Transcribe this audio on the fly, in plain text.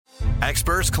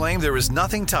Experts claim there is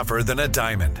nothing tougher than a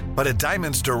diamond. But at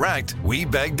Diamonds Direct, we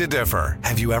beg to differ.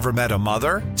 Have you ever met a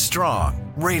mother?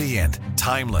 Strong, radiant,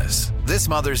 timeless. This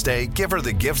Mother's Day, give her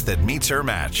the gift that meets her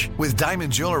match. With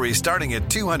diamond jewelry starting at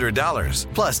 $200.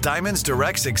 Plus Diamonds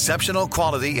Direct's exceptional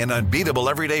quality and unbeatable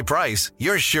everyday price,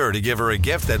 you're sure to give her a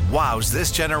gift that wows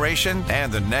this generation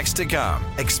and the next to come.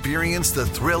 Experience the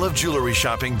thrill of jewelry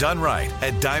shopping done right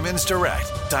at Diamonds Direct.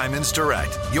 Diamonds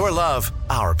Direct. Your love,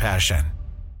 our passion.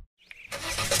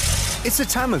 It's the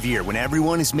time of year when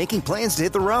everyone is making plans to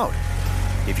hit the road.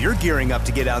 If you're gearing up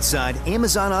to get outside,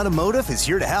 Amazon Automotive is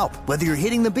here to help. Whether you're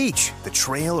hitting the beach, the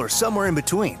trail, or somewhere in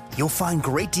between, you'll find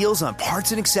great deals on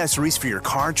parts and accessories for your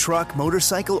car, truck,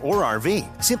 motorcycle, or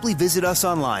RV. Simply visit us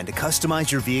online to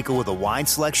customize your vehicle with a wide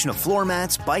selection of floor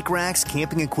mats, bike racks,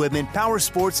 camping equipment, power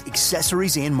sports,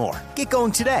 accessories, and more. Get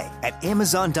going today at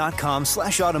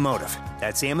Amazon.com/automotive.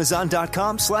 That's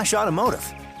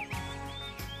Amazon.com/automotive.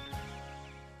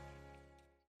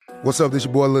 What's up, this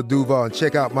your boy Lil Duval, and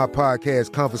check out my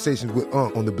podcast, Conversations with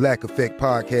Unc, on the Black Effect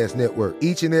Podcast Network.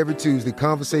 Each and every Tuesday,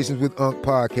 Conversations with Unc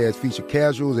podcast feature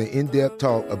casuals and in-depth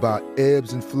talk about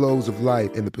ebbs and flows of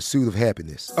life and the pursuit of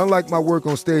happiness. Unlike my work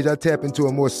on stage, I tap into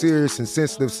a more serious and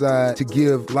sensitive side to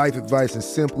give life advice and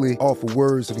simply offer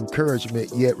words of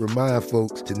encouragement, yet remind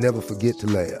folks to never forget to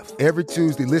laugh. Every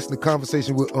Tuesday, listen to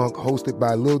Conversations with Unc, hosted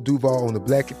by Lil Duval on the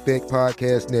Black Effect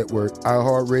Podcast Network,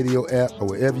 iHeartRadio app, or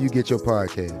wherever you get your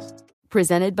podcasts.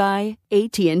 Presented by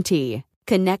AT&T.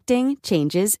 Connecting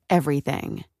changes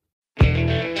everything.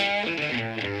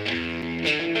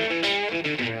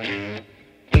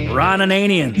 Ron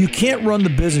Ananian. You can't run the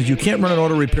business. You can't run an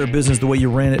auto repair business the way you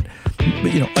ran it,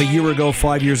 a year ago,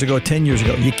 5 years ago, 10 years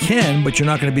ago. You can, but you're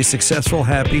not going to be successful,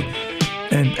 happy,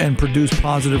 and produce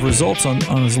positive results on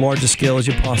as large a scale as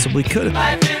you possibly could.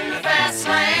 Life in the fast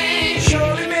lane.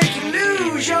 Surely make you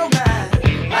lose your mind.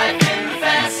 Life in the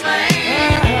fast lane.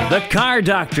 The Car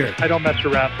Doctor. I don't mess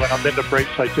around when I'm into brakes.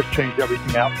 I just change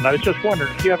everything out. And I was just wondering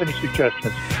if you have any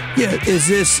suggestions. Yeah, is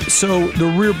this, so the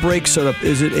rear brake setup,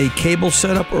 is it a cable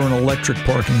setup or an electric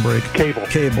parking brake? Cable.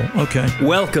 Cable, okay.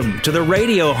 Welcome to the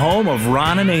radio home of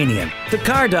Ron Ananian, the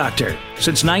Car Doctor.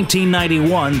 Since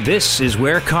 1991, this is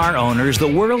where car owners the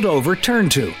world over turn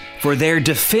to for their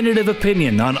definitive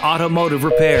opinion on automotive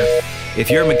repair. If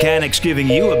your mechanic's giving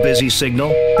you a busy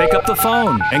signal, pick up the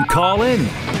phone and call in.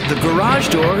 The garage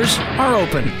doors are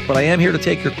open. But I am here to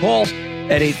take your calls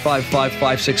at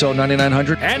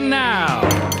 855-560-9900. And now,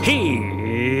 here's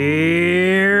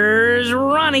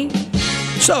Ronnie.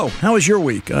 So, how was your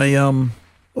week? It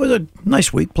was a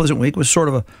nice week, pleasant week. It was sort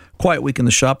of a quiet week in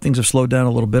the shop. Things have slowed down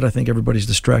a little bit. I think everybody's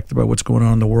distracted by what's going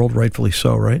on in the world, rightfully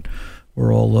so, right?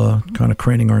 We're all kind of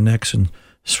craning our necks and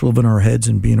swiveling our heads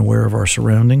and being aware of our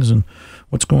surroundings and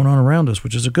what's going on around us,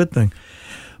 which is a good thing.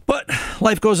 But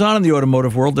life goes on in the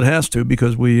automotive world. It has to,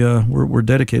 because we're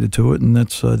dedicated to it, and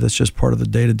that's just part of the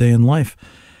day-to-day in life.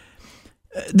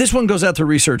 This one goes out to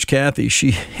Research Kathy.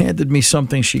 She handed me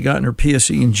something she got in her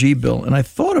PSE&G bill, and I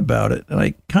thought about it, and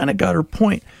I kind of got her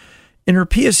point. In her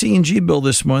PSE&G bill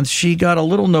this month, she got a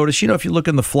little notice. If you look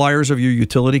in the flyers of your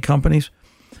utility companies,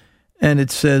 and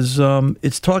it says,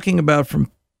 it's talking about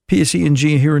from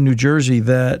PSE&G here in New Jersey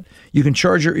that you can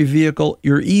charge your EV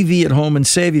at home and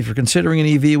save. If you're considering an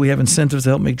EV, we have incentives to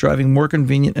help make driving more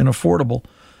convenient and affordable.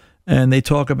 And they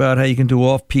talk about how you can do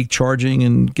off-peak charging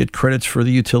and get credits for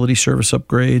the utility service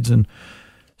upgrades and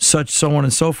such, so on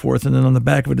and so forth. And then on the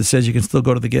back of it, it says you can still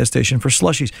go to the gas station for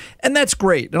slushies. And that's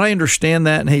great. And I understand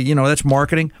that. And hey, that's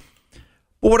marketing.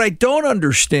 But what I don't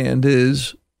understand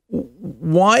is,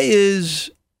 why is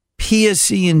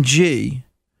PSE&G,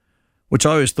 which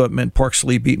I always thought meant park,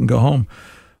 sleep, eat, and go home.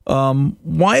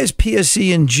 Why is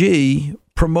PSE&G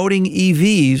promoting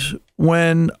EVs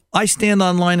when I stand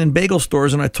online in bagel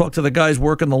stores and I talk to the guys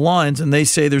working the lines and they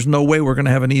say there's no way we're going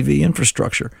to have an EV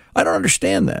infrastructure? I don't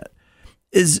understand that.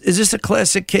 Is this a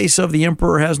classic case of the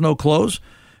emperor has no clothes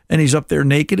and he's up there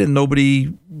naked and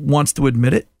nobody wants to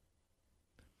admit it?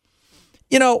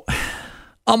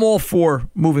 I'm all for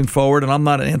moving forward, and I'm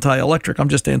not an anti-electric. I'm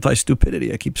just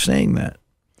anti-stupidity. I keep saying that.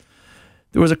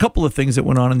 There was a couple of things that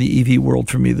went on in the EV world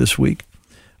for me this week.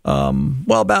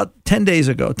 About 10 days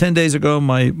ago. 10 days ago,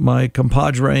 my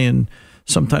compadre and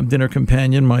sometime dinner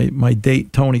companion, my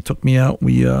date, Tony, took me out.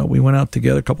 We went out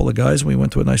together, a couple of guys, and we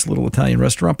went to a nice little Italian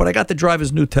restaurant. But I got to drive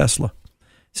his new Tesla.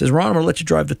 He says, Ron, I'm going to let you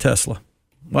drive the Tesla.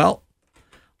 Well,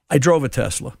 I drove a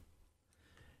Tesla.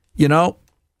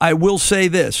 I will say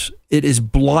this. It is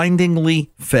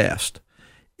blindingly fast.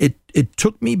 It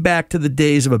took me back to the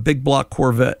days of a big block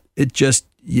Corvette. It just,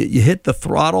 you hit the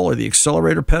throttle or the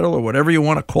accelerator pedal or whatever you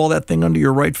want to call that thing under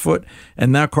your right foot,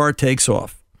 and that car takes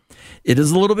off. It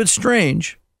is a little bit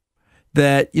strange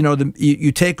that,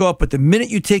 you take off, but the minute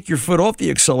you take your foot off the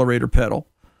accelerator pedal,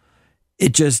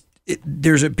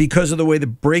 because of the way the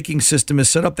braking system is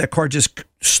set up, that car just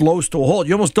slows to a halt.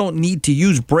 You almost don't need to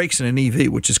use brakes in an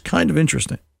EV, which is kind of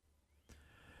interesting.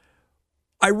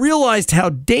 I realized how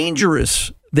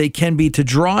dangerous they can be to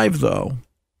drive, though.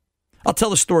 I'll tell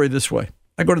the story this way.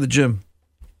 I go to the gym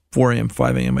 4 a.m.,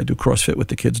 5 a.m. I do CrossFit with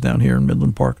the kids down here in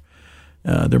Midland Park.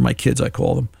 They're my kids, I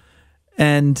call them.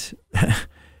 And,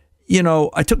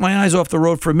 I took my eyes off the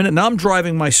road for a minute. Now I'm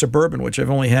driving my Suburban, which I've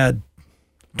only had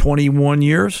 21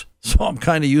 years, so I'm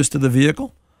kind of used to the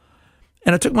vehicle.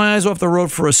 And I took my eyes off the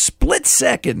road for a split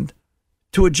second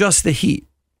to adjust the heat.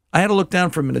 I had to look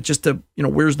down for a minute just to,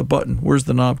 where's the button? Where's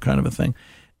the knob kind of a thing?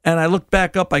 And I looked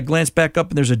back up, I glanced back up,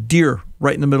 and there's a deer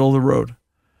right in the middle of the road.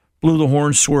 Blew the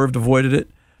horn, swerved, avoided it.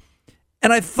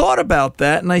 And I thought about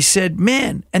that, and I said,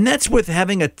 man, and that's with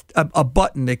having a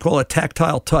button. They call it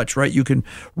tactile touch, right? You can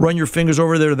run your fingers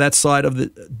over there to that side of the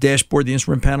dashboard, the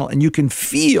instrument panel, and you can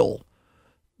feel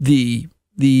the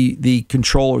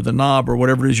controller, the knob, or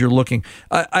whatever it is you're looking.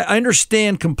 I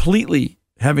understand completely,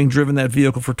 having driven that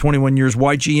vehicle for 21 years,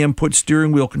 why GM put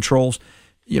steering wheel controls,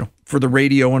 for the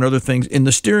radio and other things in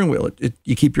the steering wheel.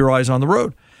 You keep your eyes on the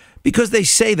road. Because they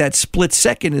say that split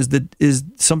second is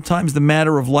sometimes the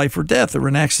matter of life or death, or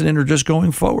an accident, or just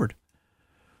going forward.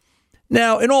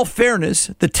 Now, in all fairness,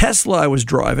 the Tesla I was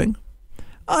driving,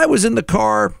 I was in the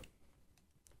car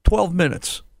 12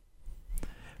 minutes.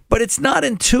 But it's not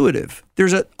intuitive.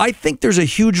 I think there's a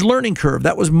huge learning curve.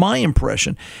 That was my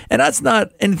impression. And that's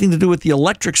not anything to do with the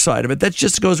electric side of it. That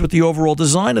just goes with the overall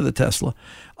design of the Tesla.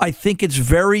 I think it's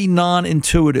very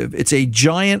non-intuitive. It's a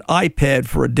giant iPad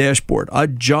for a dashboard, a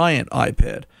giant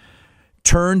iPad,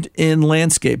 turned in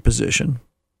landscape position.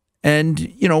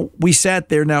 And, we sat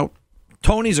there. Now,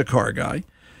 Tony's a car guy.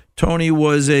 Tony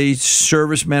was a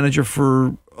service manager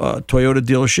for Toyota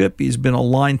dealership. He's been a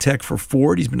line tech for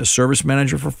Ford. He's been a service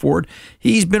manager for Ford.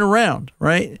 He's been around,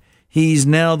 right? He's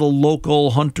now the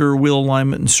local Hunter wheel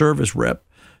alignment and service rep,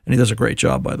 and he does a great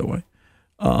job, by the way.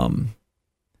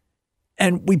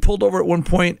 And we pulled over at one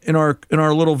point in our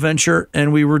little venture,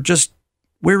 and we were just,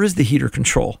 where is the heater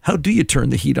control? How do you turn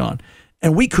the heat on?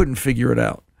 And we couldn't figure it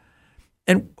out.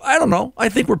 And I don't know. I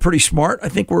think we're pretty smart. I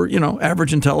think we're,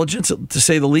 average intelligence, to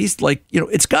say the least.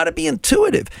 It's got to be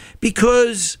intuitive,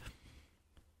 because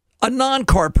a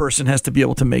non-car person has to be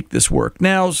able to make this work.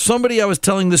 Now, somebody I was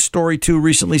telling this story to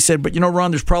recently said, but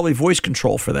Ron, there's probably voice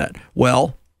control for that.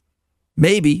 Well,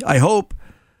 maybe, I hope.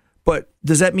 But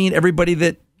does that mean everybody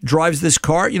that drives this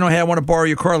car, hey, I want to borrow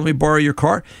your car, let me borrow your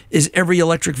car? Is every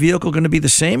electric vehicle going to be the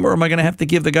same, or am I going to have to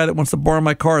give the guy that wants to borrow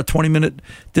my car a 20-minute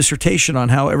dissertation on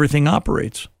how everything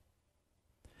operates?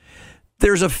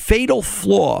 There's a fatal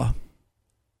flaw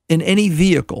in any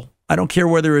vehicle. I don't care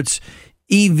whether it's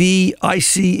EV,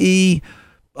 ICE,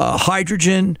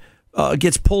 hydrogen,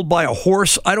 gets pulled by a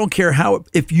horse. I don't care how.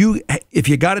 If you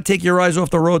got to take your eyes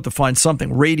off the road to find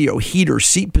something, radio, heater,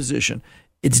 seat position,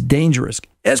 it's dangerous.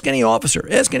 Ask any officer,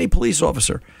 ask any police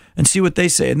officer, and see what they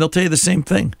say, and they'll tell you the same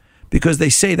thing, because they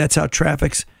say that's how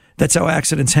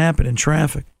accidents happen in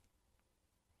traffic.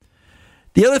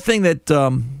 The other thing that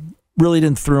really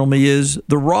didn't thrill me is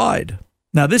the ride.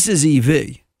 Now, this is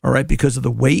EV, all right, because of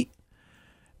the weight.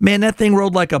 Man, that thing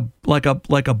rode like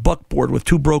a buckboard with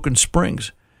two broken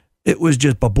springs. It was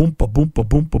just ba-boom, ba-boom,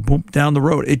 ba-boom, ba-boom down the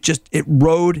road. It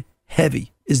rode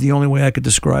heavy is the only way I could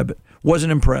describe it.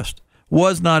 Wasn't impressed.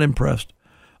 Was not impressed.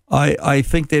 I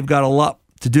think they've got a lot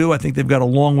to do. I think they've got a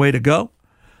long way to go.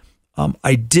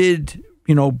 I did,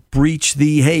 breach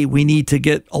the, hey, we need to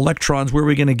get electrons. Where are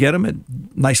we going to get them? A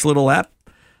nice little app.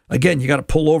 Again, you got to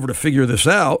pull over to figure this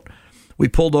out. We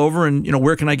pulled over and,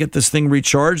 where can I get this thing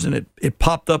recharged? And it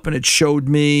popped up and it showed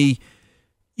me,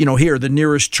 here, the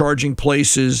nearest charging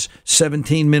place is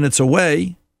 17 minutes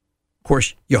away. Of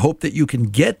course, you hope that you can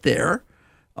get there.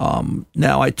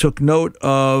 Now, I took note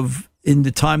of, in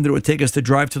the time that it would take us to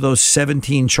drive to those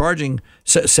 17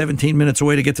 minutes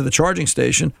away to get to the charging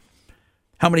station,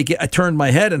 I turned my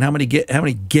head, and how many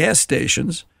gas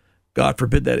stations, God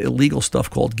forbid that illegal stuff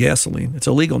called gasoline. It's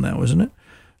illegal now, isn't it?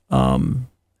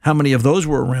 How many of those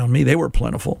were around me? They were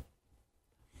plentiful.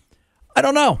 I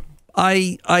don't know.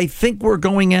 I think we're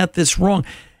going at this wrong.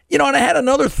 And I had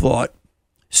another thought.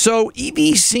 So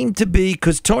EVs seem to be,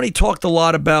 because Tony talked a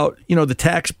lot about, the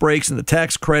tax breaks and the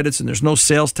tax credits, and there's no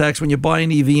sales tax when you buy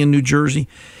an EV in New Jersey,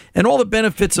 and all the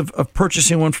benefits of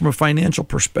purchasing one from a financial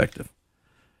perspective.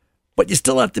 But you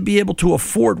still have to be able to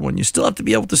afford one. You still have to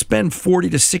be able to spend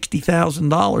 $40,000 to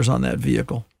 $60,000 on that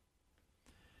vehicle.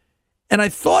 And I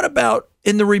thought about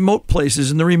in the remote places,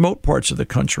 in the remote parts of the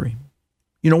country,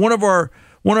 One of our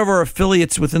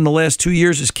affiliates within the last 2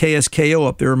 years is KSKO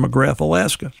up there in McGrath,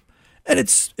 Alaska. And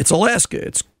it's Alaska.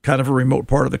 It's kind of a remote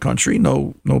part of the country.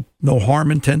 No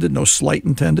harm intended, no slight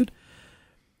intended.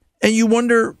 And you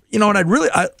wonder, and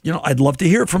I'd love to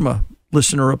hear from a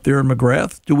listener up there in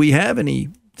McGrath. Do they have any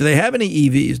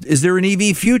EVs? Is there an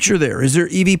EV future there? Is there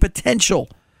EV potential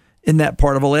in that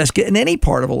part of Alaska, in any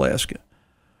part of Alaska?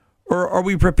 Or are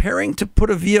we preparing to put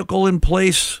a vehicle in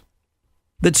place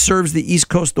that serves the East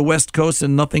Coast, the West Coast,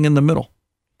 and nothing in the middle?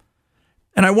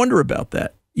 And I wonder about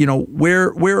that.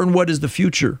 Where and what is the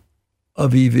future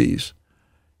of EVs?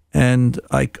 And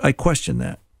I question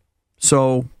that.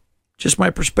 So just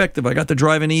my perspective. I got to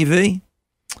drive an EV.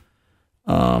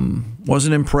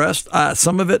 Wasn't impressed.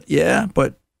 Some of it, yeah,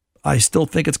 but I still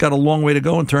think it's got a long way to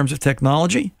go in terms of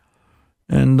technology.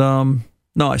 And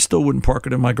no, I still wouldn't park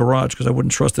it in my garage because I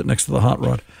wouldn't trust it next to the hot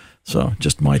rod. So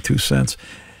just my 2 cents.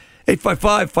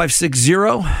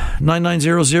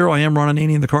 855-560-9900. I am Ron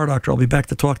Ananian, the Car Doctor. I'll be back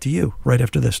to talk to you right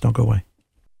after this. Don't go away.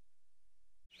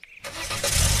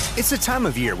 It's the time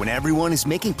of year when everyone is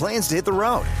making plans to hit the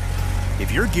road.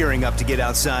 If you're gearing up to get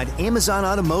outside, Amazon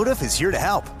Automotive is here to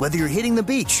help. Whether you're hitting the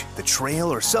beach, the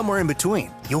trail, or somewhere in between,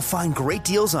 you'll find great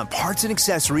deals on parts and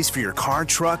accessories for your car,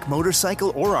 truck,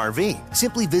 motorcycle, or RV.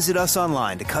 Simply visit us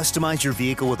online to customize your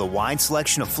vehicle with a wide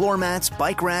selection of floor mats,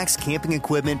 bike racks, camping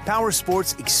equipment, power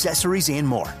sports, accessories, and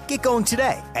more. Get going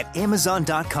today at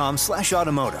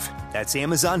Amazon.com/automotive. That's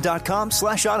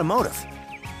Amazon.com/automotive.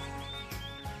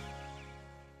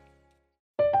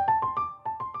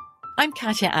 I'm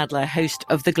Katya Adler, host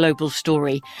of The Global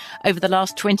Story. Over the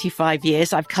last 25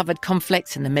 years, I've covered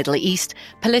conflicts in the Middle East,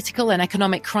 political and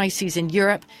economic crises in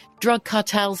Europe, drug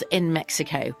cartels in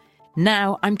Mexico.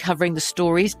 Now I'm covering the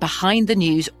stories behind the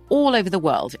news all over the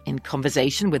world in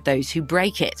conversation with those who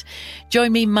break it.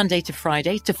 Join me Monday to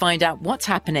Friday to find out what's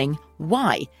happening,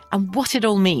 why, and what it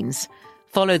all means.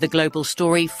 Follow The Global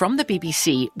Story from the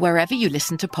BBC wherever you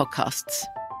listen to podcasts.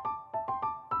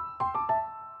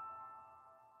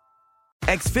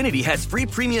 Xfinity has free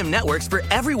premium networks for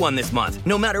everyone this month,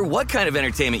 no matter what kind of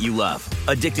entertainment you love.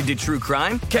 Addicted to true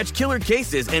crime? Catch killer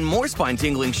cases and more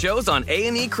spine-tingling shows on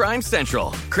A&E Crime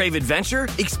Central. Crave adventure?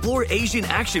 Explore Asian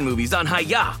action movies on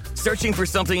Hi-Ya. Searching for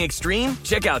something extreme?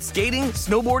 Check out skating,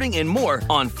 snowboarding, and more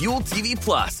on Fuel TV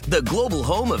Plus, the global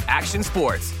home of action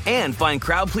sports. And find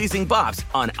crowd-pleasing bops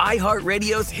on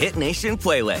iHeartRadio's Hit Nation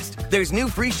playlist. There's new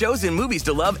free shows and movies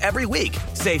to love every week.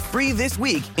 Say free this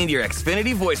week in your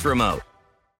Xfinity voice remote.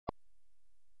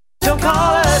 Don't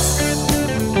call us.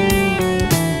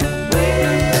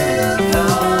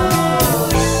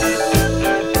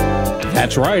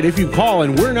 That's right. If you call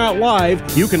and we're not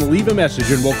live, you can leave a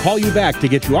message and we'll call you back to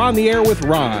get you on the air with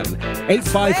Ron.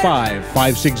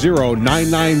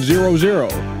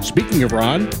 855-560-9900. Speaking of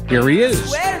Ron, here he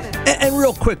is. And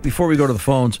real quick, before we go to the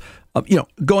phones,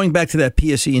 going back to that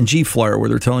PSE&G flyer where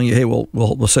they're telling you, hey,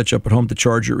 we'll set you up at home to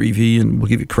charge your EV and we'll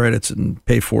give you credits and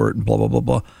pay for it and blah, blah, blah,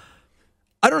 blah.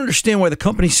 I don't understand why the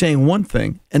company's saying one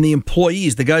thing and the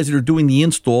employees, the guys that are doing the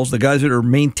installs, the guys that are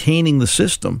maintaining the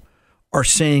system are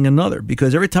saying another.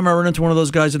 Because every time I run into one of those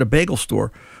guys at a bagel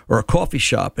store or a coffee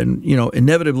shop and,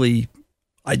 inevitably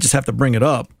I just have to bring it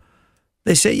up,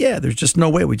 they say, yeah, there's just no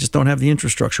way. We just don't have the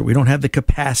infrastructure. We don't have the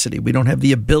capacity. We don't have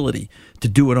the ability to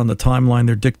do it on the timeline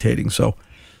they're dictating. So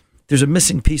there's a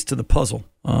missing piece to the puzzle,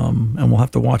 and we'll have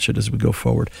to watch it as we go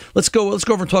forward. Let's go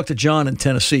over and talk to John in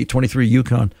Tennessee, 23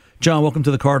 Yukon. John, welcome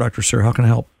to the Car Doctor, sir. How can I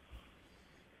help?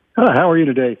 How are you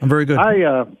today? I'm very good.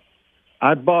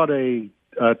 I bought a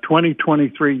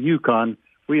 2023 Yukon.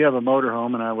 We have a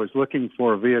motorhome, and I was looking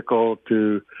for a vehicle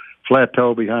to flat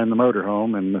tow behind the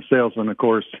motorhome. And the salesman, of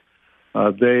course,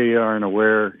 they aren't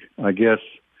aware, I guess,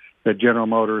 that General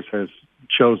Motors has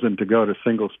chosen to go to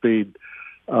single-speed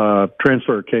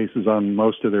transfer cases on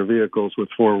most of their vehicles with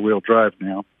four-wheel drive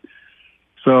now.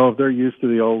 So they're used to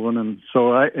the old one. And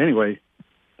so I've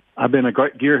been a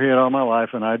great gearhead all my life,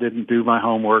 and I didn't do my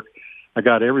homework. I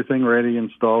got everything ready,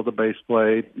 installed the base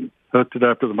plate, hooked it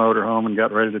up to the motorhome, and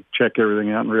got ready to check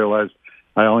everything out and realized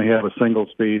I only have a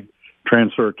single-speed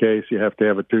transfer case. You have to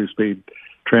have a two-speed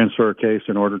transfer case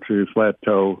in order to flat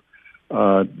tow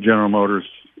General Motors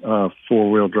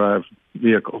four-wheel drive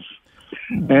vehicles.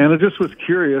 And I just was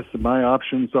curious. My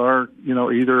options are,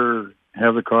 either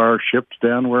have the car shipped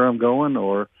down where I'm going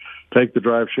or take the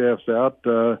drive shafts out.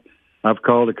 I've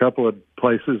called a couple of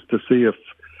places to see if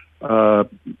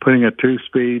putting a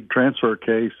two-speed transfer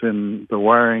case and the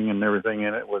wiring and everything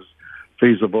in it was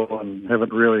feasible, and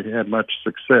haven't really had much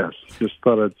success. Just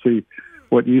thought I'd see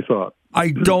what you thought. I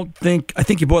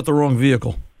think you bought the wrong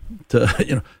vehicle.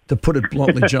 to put it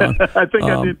bluntly, John. I think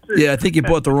I did too. Yeah, I think you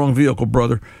bought the wrong vehicle,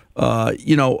 brother. I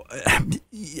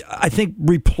think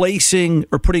replacing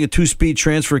or putting a 2-speed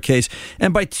transfer case,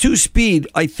 and by 2-speed,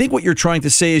 I think what you're trying to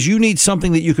say is you need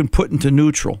something that you can put into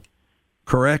neutral,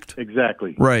 correct?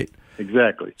 Exactly. Right.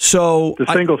 Exactly. So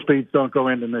the single speeds don't go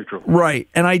into neutral. Right.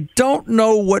 And I don't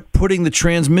know what putting the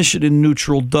transmission in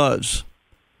neutral does.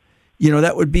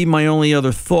 That would be my only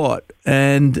other thought.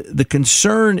 And the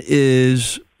concern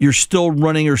is you're still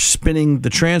running or spinning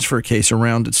the transfer case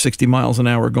around at 60 miles an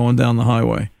hour going down the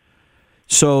highway.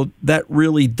 So that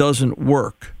really doesn't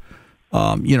work.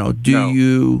 Are there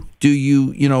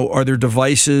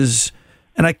devices?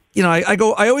 And I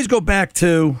always go back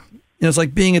to, it's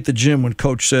like being at the gym when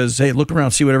coach says, hey, look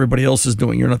around, see what everybody else is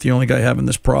doing. You're not the only guy having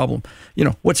this problem.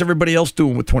 What's everybody else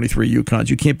doing with 23 Yukons?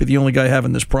 You can't be the only guy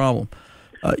having this problem.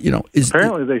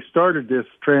 Apparently they started this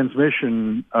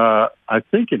transmission, I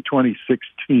think in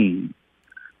 2016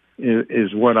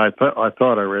 is what I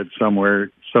thought I read somewhere.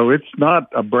 So it's not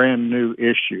a brand new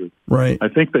issue. Right. I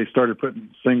think they started putting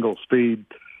single speed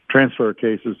transfer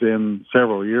cases in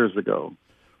several years ago.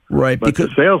 Right. But the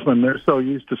salesmen, they're so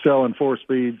used to selling 4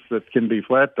 speeds that can be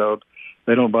flat-toed,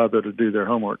 they don't bother to do their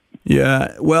homework.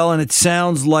 Yeah. Well, and it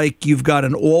sounds like you've got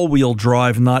an all-wheel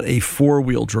drive, not a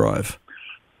 4-wheel drive.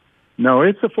 No,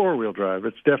 it's a 4-wheel drive.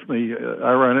 It's definitely.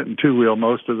 I run it in 2-wheel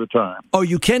most of the time. Oh,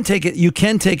 you can take it. You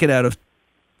can take it out of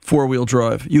 4-wheel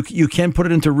drive. You can put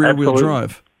it into rear-wheel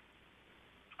drive.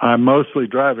 I mostly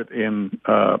drive it in.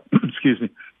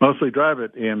 Mostly drive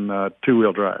it in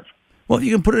 2-wheel drive. Well, if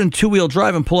you can put it in 2-wheel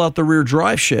drive and pull out the rear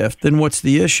drive shaft, then what's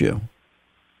the issue?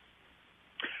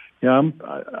 Yeah,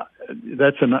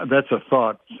 that's a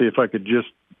thought. See if I could just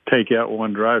take out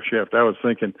one drive shaft. I was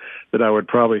thinking that I would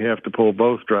probably have to pull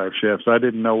both drive shafts. I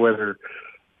didn't know whether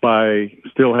by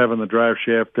still having the drive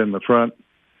shaft in the front,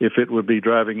 if it would be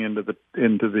driving into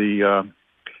the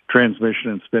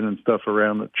transmission and spinning stuff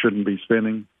around that shouldn't be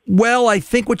spinning. Well, I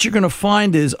think what you're going to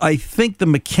find is the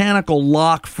mechanical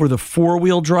lock for the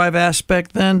 4-wheel drive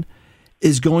aspect then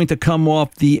is going to come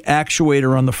off the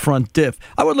actuator on the front diff.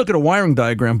 I would look at a wiring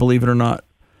diagram, believe it or not.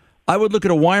 I would look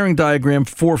at a wiring diagram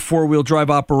for 4-wheel drive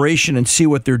operation and see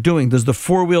what they're doing. Does the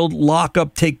 4-wheel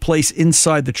lockup take place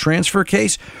inside the transfer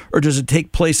case, or does it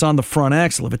take place on the front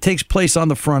axle? If it takes place on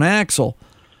the front axle,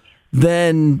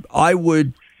 then I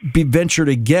would venture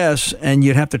to guess, and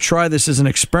you'd have to try this as an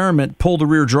experiment, pull the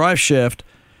rear drive shaft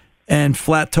and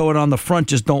flat toe it on the front,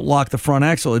 just don't lock the front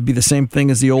axle. It'd be the same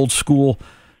thing as the old school,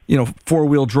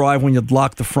 4-wheel drive when you'd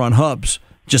lock the front hubs.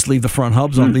 Just leave the front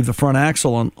hubs on, leave the front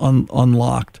axle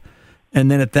unlocked. And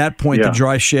then at that point, the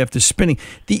drive shaft is spinning.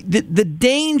 The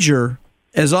danger,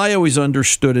 as I always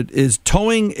understood it, is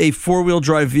towing a 4-wheel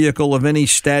drive vehicle of any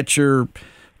stature,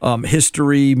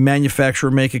 history,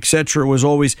 manufacturer, make, etc., was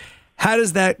always, how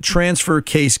does that transfer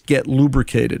case get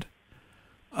lubricated?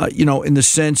 In the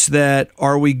sense that,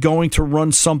 are we going to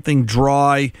run something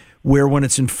dry where when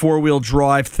it's in 4-wheel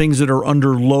drive, things that are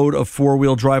under load of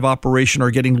 4-wheel drive operation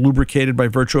are getting lubricated by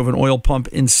virtue of an oil pump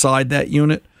inside that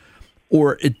unit?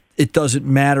 Or it doesn't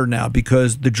matter now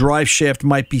because the drive shaft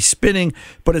might be spinning,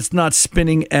 but it's not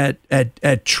spinning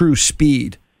at true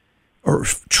speed or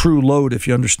true load, if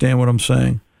you understand what I'm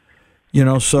saying.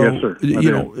 Yes, sir.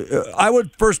 I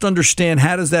would first understand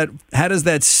how does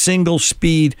that single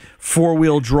speed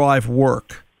 4-wheel drive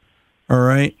work? All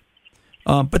right.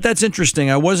 But that's interesting.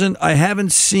 I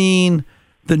haven't seen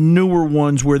the newer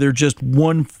ones where they're just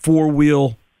one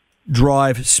 4-wheel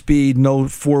drive speed, no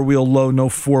 4-wheel low, no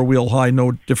 4-wheel high,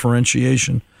 no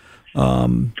differentiation.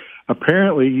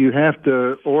 Apparently, you have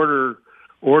to order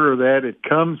that. It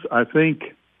comes, I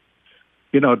think,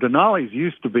 Denali's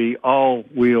used to be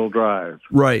all-wheel drive.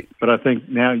 Right. But I think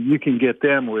now you can get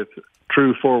them with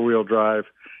true 4-wheel drive.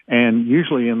 And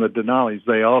usually in the Denali's,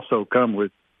 they also come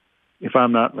with, if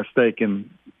I'm not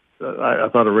mistaken, I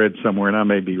thought I read somewhere, and I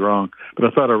may be wrong, but I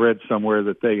thought I read somewhere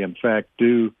that they, in fact,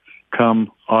 do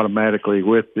come automatically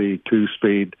with the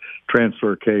 2-speed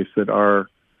transfer case that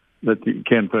you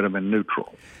can put them in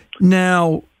neutral.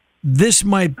 Now, this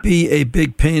might be a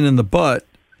big pain in the butt,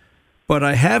 but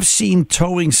I have seen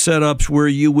towing setups where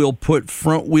you will put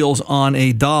front wheels on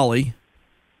a dolly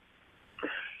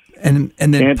and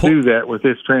then can't do that with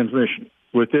this transmission.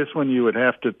 With this one, you would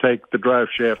have to take the drive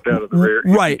shaft out of the rear.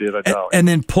 Right, if you did a dolly. and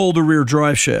then pull the rear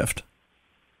drive shaft.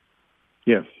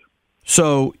 Yes.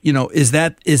 So, is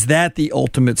that the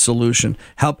ultimate solution?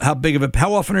 How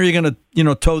often are you going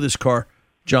to tow this car,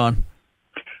 John?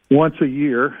 Once a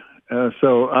year.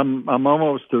 So I'm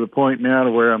almost to the point now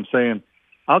to where I'm saying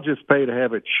I'll just pay to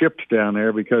have it shipped down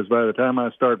there, because by the time I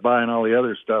start buying all the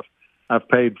other stuff, I've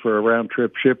paid for a round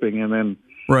trip shipping, and then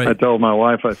Right. I told my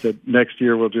wife, I said, next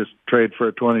year we'll just trade for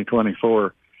a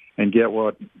 2024 and get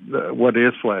what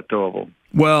is flat towable.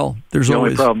 Well, there's the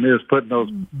always only problem is putting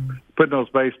those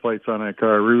base plates on that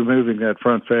car, removing that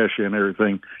front fascia and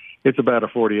everything. It's about a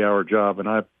 40-hour job, and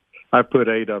I put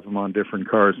 8 of them on different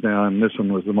cars now, and this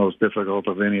one was the most difficult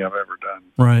of any I've ever done.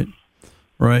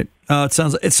 Right.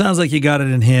 It sounds like you got it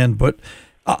in hand, but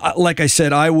like I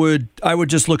said, I would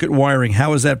just look at wiring.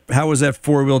 How is that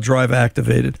 4-wheel drive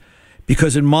activated?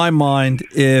 Because in my mind,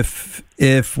 if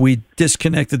we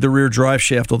disconnected the rear drive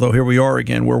shaft, although here we are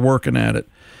again, we're working at it.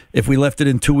 If we left it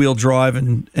in 2-wheel drive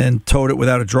and towed it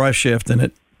without a drive shaft in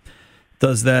it,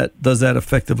 does that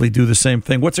effectively do the same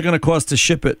thing? What's it going to cost to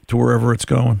ship it to wherever it's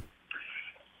going?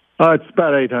 It's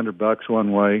about $800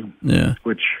 one way. Yeah.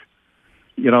 Which,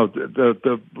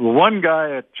 the one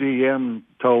guy at GM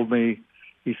told me,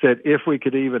 he said, if we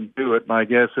could even do it, my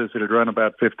guess is it'd run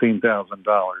about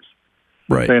 $15,000.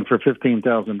 Right. And for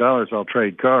 $15,000, I'll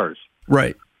trade cars.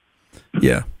 Right.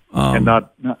 Yeah. And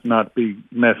not be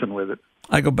messing with it.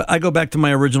 I go back to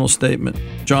my original statement.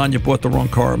 John, you bought the wrong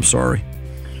car. I'm sorry.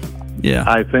 Yeah.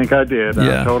 I think I did.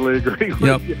 Yeah. I totally agree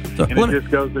with you. So, and it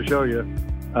just goes to show you,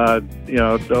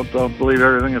 don't believe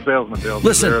everything a salesman tells you.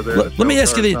 Listen, let me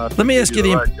ask you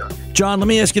John, let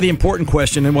me ask you the important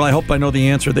question, and I hope I know the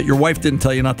answer, that your wife didn't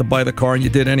tell you not to buy the car and you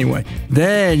did anyway.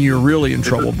 Then you're really in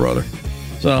trouble, brother.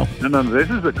 So No, this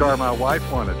is the car my wife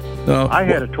wanted. I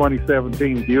had a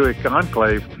 2017 Buick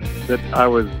Enclave that I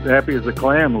was happy as a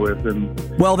clam with.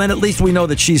 Well, then at least we know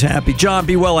that she's happy. John,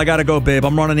 be well. I got to go, babe.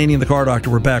 I'm Ron Ananian, the Car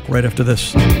Doctor. We're back right after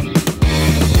this.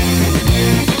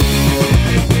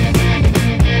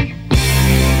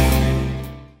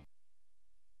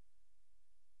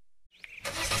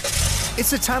 It's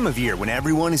the time of year when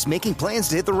everyone is making plans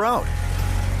to hit the road.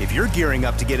 If you're gearing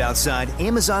up to get outside,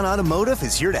 Amazon Automotive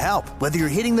is here to help. Whether you're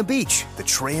hitting the beach, the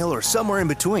trail, or somewhere in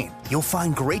between, you'll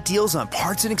find great deals on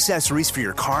parts and accessories for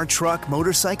your car, truck,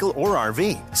 motorcycle, or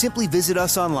RV. Simply visit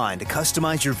us online to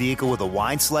customize your vehicle with a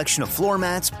wide selection of floor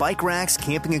mats, bike racks,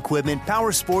 camping equipment,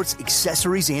 power sports,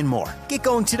 accessories, and more. Get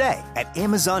going today at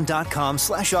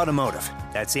Amazon.com/automotive.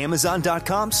 That's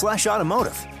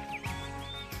Amazon.com/automotive.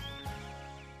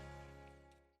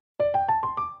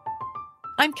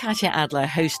 I'm Katya Adler,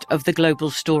 host of The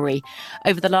Global Story.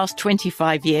 Over the last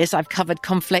 25 years, I've covered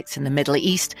conflicts in the Middle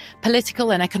East,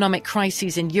 political and economic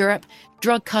crises in Europe,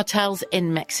 drug cartels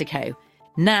in Mexico.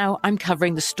 Now I'm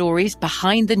covering the stories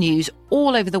behind the news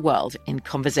all over the world in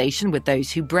conversation with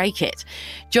those who break it.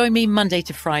 Join me Monday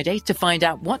to Friday to find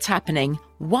out what's happening,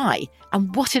 why,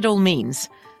 and what it all means.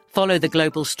 Follow The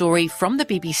Global Story from the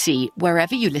BBC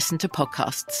wherever you listen to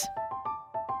podcasts.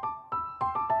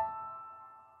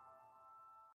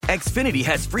 Xfinity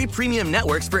has free premium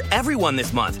networks for everyone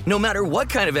this month, no matter what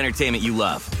kind of entertainment you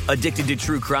love. Addicted to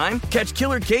true crime? Catch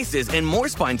killer cases and more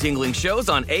spine-tingling shows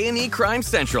on A&E Crime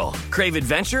Central. Crave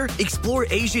adventure? Explore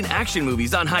Asian action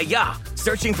movies on Hi-Ya.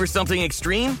 Searching for something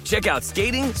extreme? Check out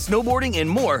skating, snowboarding, and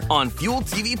more on Fuel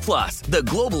TV Plus, the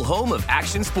global home of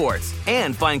action sports.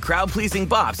 And find crowd-pleasing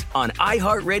bops on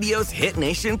iHeartRadio's Hit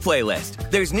Nation playlist.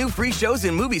 There's new free shows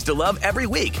and movies to love every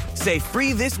week. Say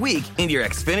free this week in your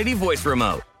Xfinity voice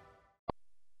remote.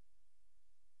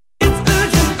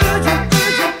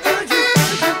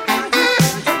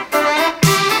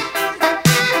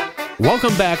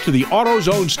 Welcome back to the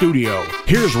AutoZone studio.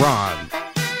 Here's Ron.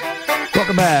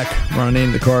 Welcome back. Ron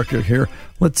Ananian, the Car Doctor here.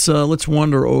 Let's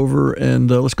wander over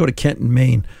and let's go to Kent in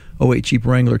Maine. 08 Jeep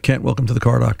Wrangler. Kent, welcome to the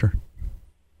Car Doctor.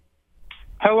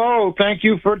 Hello. Thank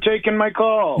you for taking my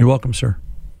call. You're welcome, sir.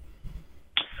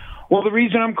 Well, the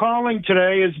reason I'm calling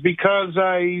today is because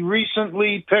I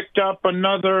recently picked up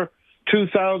another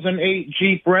 2008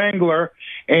 Jeep Wrangler,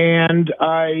 and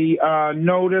I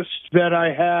noticed that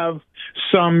I have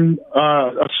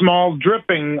a small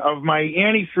dripping of my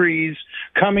antifreeze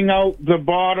coming out the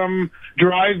bottom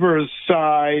driver's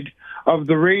side of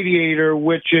the radiator,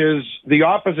 which is the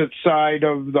opposite side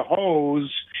of the hose.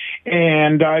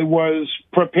 And I was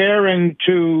preparing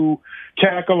to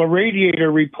tackle a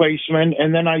radiator replacement,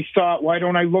 and then I thought, why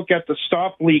don't I look at the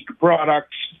stop leak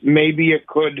products? Maybe it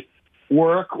could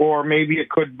work, or maybe it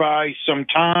could buy some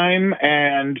time.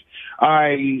 And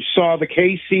I saw the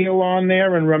K-Seal on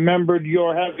there and remembered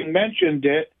your having mentioned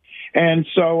it. And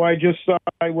so I just thought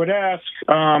I would ask,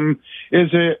 is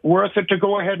it worth it to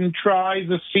go ahead and try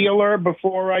the sealer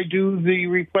before I do the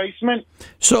replacement?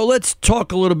 So let's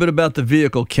talk a little bit about the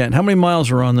vehicle, Kent. How many miles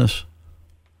are on this?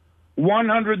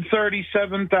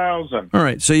 137,000. All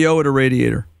right, so you owe it a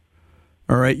radiator.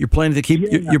 All right, you're planning to keep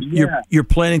you're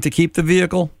planning to keep the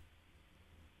vehicle?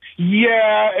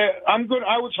 Yeah, I'm good.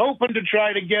 I was hoping to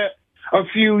try to get a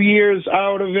few years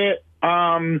out of it,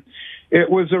 It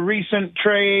was a recent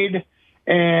trade,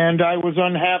 and I was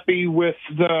unhappy with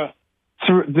the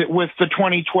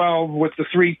 2012 with the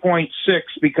 3.6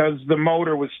 because the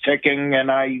motor was ticking, and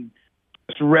I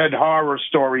just read horror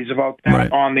stories about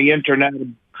that on the internet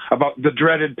about the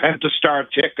dreaded Pentastar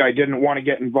tick. I didn't want to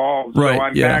get involved, so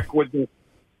I'm back with the.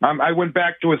 I went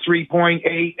back to a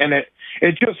 3.8, and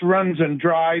it just runs and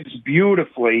drives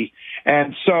beautifully.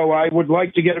 And so I would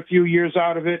like to get a few years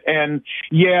out of it. And,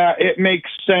 yeah, it makes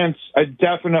sense.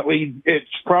 It's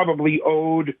probably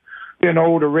been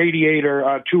owed a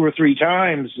radiator 2 or 3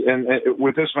 times and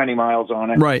with this many miles on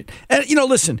it. Right. And,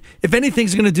 listen, if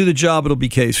anything's going to do the job, it'll be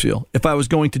K-Seal. If I was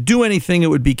going to do anything,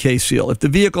 it would be K-Seal. If the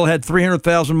vehicle had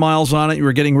 300,000 miles on it, you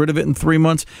were getting rid of it in 3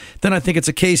 months, then I think it's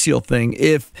a K-Seal thing.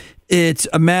 If it's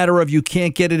a matter of you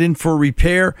can't get it in for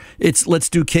repair, it's let's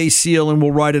do K-Seal and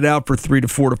we'll ride it out for 3 to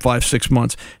 4 to 5, 6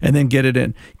 months and then get it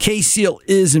in. K-Seal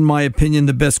is, in my opinion,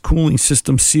 the best cooling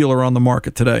system sealer on the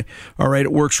market today. All right,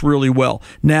 it works really well.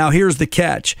 Now, here's the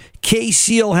catch.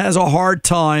 K-Seal has a hard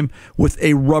time with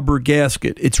a rubber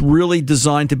gasket. It's really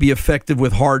designed to be effective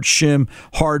with hard shim,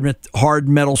 hard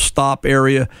metal stop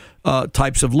area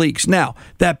types of leaks. Now,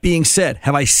 that being said,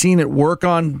 have I seen it work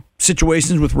on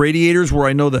situations with radiators where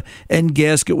I know the end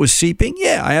gasket was seeping?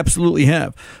 Yeah, I absolutely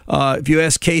have. If you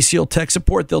ask K-Seal tech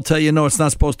support, they'll tell you, no, it's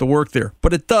not supposed to work there.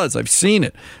 But it does. I've seen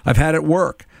it. I've had it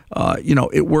work.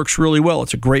 It works really well.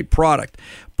 It's a great product.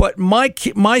 But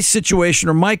my situation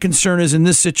or my concern is in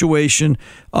this situation,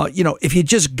 if you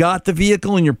just got the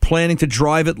vehicle and you're planning to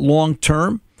drive it long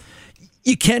term,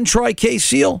 you can try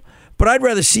K-Seal. But I'd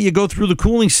rather see you go through the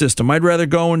cooling system. I'd rather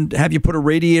go and have you put a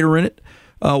radiator in it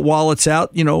while it's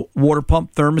out, water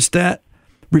pump, thermostat,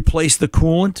 replace the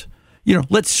coolant,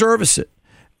 let's service it.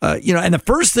 And the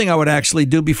first thing I would actually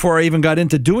do before I even got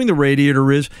into doing the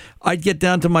radiator is I'd get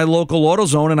down to my local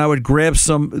AutoZone and I would grab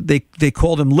some, they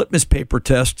call them litmus paper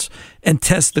tests, and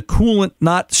test the coolant,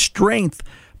 not strength,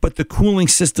 but the cooling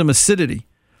system acidity.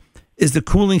 Is the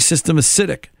cooling system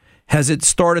acidic? Has it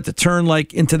started to turn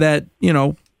into that,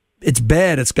 it's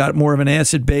bad. It's got more of an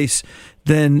acid base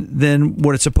than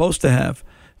what it's supposed to have,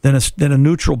 than a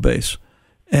neutral base.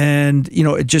 And,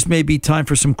 it just may be time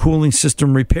for some cooling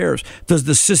system repairs. Does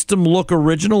the system look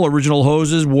original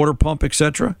hoses, water pump,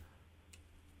 etc.?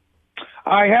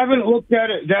 I haven't looked at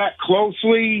it that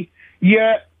closely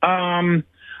yet,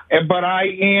 but I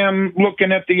am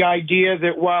looking at the idea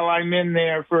that while I'm in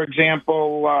there, for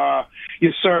example,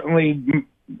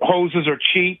 hoses are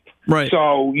cheap. Right.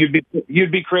 So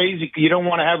you'd be crazy. You don't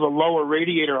want to have a lower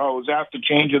radiator hose after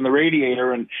changing the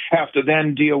radiator and have to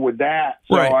then deal with that.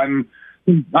 So right.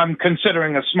 I'm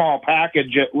considering a small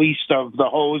package at least of the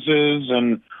hoses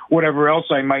and whatever else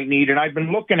I might need. And I've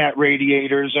been looking at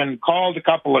radiators and called a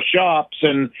couple of shops,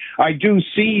 and I do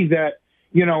see that,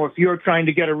 if you're trying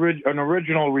to get an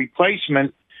original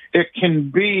replacement, it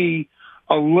can be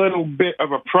a little bit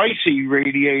of a pricey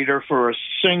radiator for a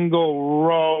single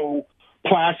row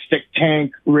plastic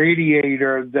tank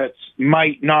radiator that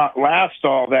might not last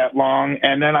all that long.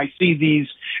 And then I see these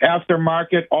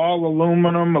aftermarket all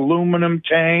aluminum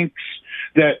tanks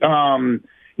that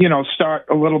start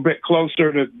a little bit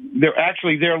closer to,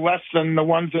 they're less than the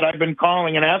ones that I've been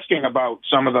calling and asking about,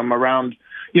 some of them around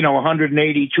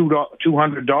 $180,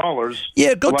 $200.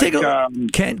 Yeah, go take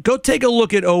a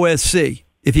look at OSC.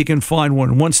 If you can find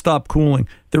one stop cooling.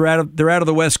 They're out of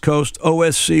the West Coast.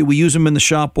 OSC, we use them in the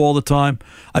shop all the time.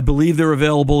 I believe they're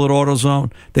available at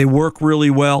AutoZone. They work really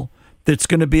well. It's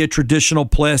going to be a traditional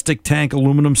plastic tank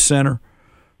aluminum center.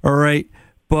 All right.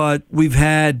 But we've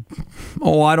had,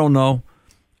 I don't know,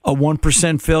 a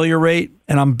 1% failure rate,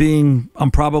 and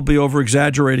I'm probably over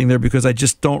exaggerating there because I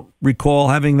just don't recall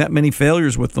having that many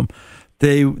failures with them.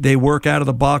 They work out of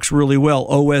the box really well.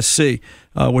 OSC,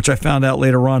 which I found out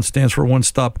later on stands for one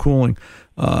stop cooling.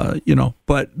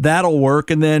 But that'll work.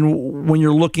 And then when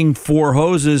you're looking for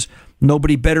hoses,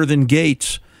 nobody better than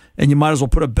Gates, and you might as well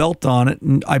put a belt on it.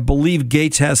 And I believe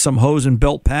Gates has some hose and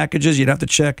belt packages. You'd have to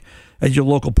check at your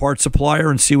local parts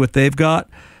supplier and see what they've got.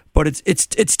 But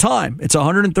it's time. It's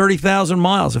 130,000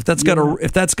 miles. If that's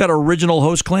got original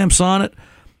hose clamps on it.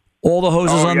 All the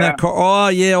hoses on that car. Oh,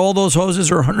 yeah, all those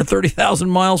hoses are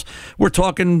 130,000 miles. We're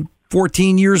talking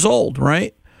 14 years old,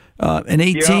 right? And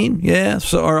 18, yeah.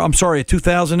 So, I'm sorry,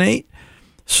 2008.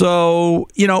 So,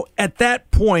 at that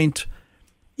point,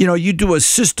 you do a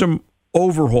system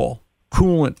overhaul,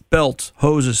 coolant, belts,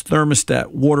 hoses, thermostat,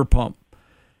 water pump,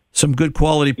 some good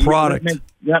quality product.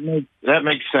 That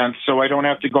makes sense. So I don't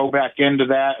have to go back into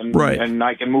that, and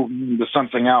I can move into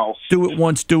something else. Do it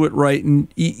once, do it right,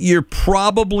 and you're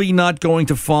probably not going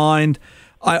to find.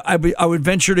 I would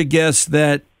venture to guess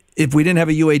that if we didn't have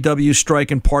a UAW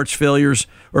strike and parts failures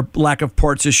or lack of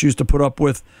parts issues to put up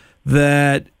with,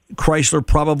 that Chrysler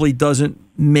probably doesn't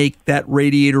make that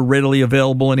radiator readily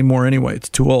available anymore anyway. It's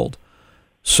too old.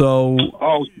 So,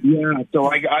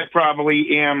 so I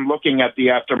probably am looking at the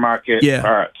aftermarket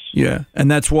parts. Yeah,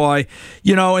 and that's why,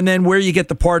 and then where you get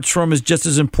the parts from is just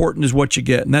as important as what you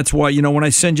get. And that's why, when I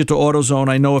send you to AutoZone,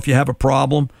 I know if you have a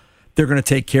problem, they're going to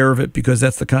take care of it because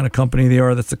that's the kind of company they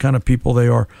are. That's the kind of people they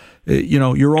are.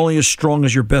 You're only as strong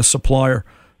as your best supplier,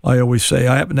 I always say.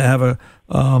 I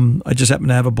just happen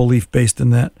to have a belief based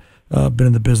in that. Been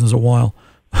in the business a while,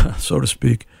 so to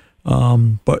speak.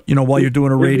 But while you're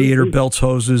doing a radiator, belts,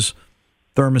 hoses,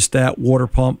 thermostat, water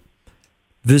pump,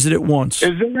 visit it once.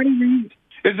 Is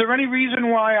there any reason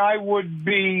why I would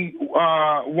be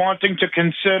wanting to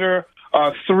consider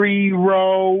a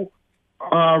 3-row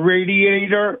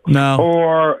radiator? No.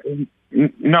 Or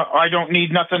no, I don't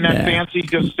need nothing that fancy.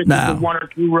 Just stick with 1 or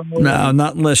 2 rows. No,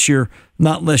 not unless you're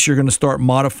going to start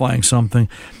modifying something.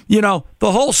 The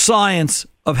whole science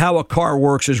of how a car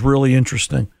works is really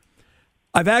interesting.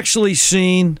 I've actually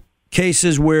seen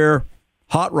cases where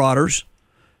hot rodders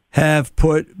have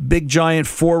put big giant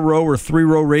 4-row or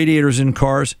 3-row radiators in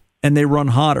cars and they run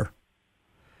hotter.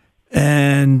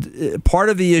 And part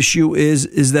of the issue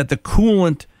is that the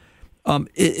coolant,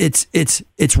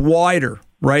 it's wider,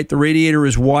 right? The radiator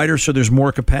is wider, so there's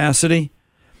more capacity.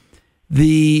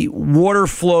 The water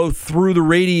flow through the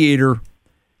radiator,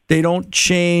 they don't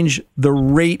change the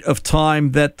rate of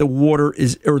time that the water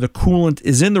is or the coolant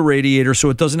is in the radiator, so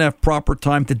it doesn't have proper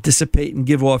time to dissipate and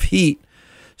give off heat.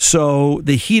 So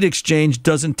the heat exchange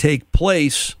doesn't take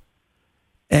place,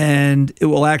 and it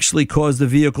will actually cause the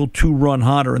vehicle to run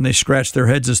hotter, and they scratch their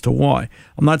heads as to why.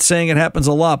 I'm not saying it happens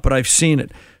a lot, but I've seen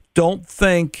it. Don't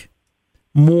think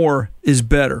more is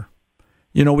better.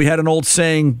 We had an old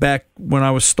saying back when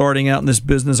I was starting out in this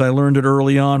business. I learned it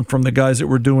early on from the guys that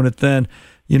were doing it then.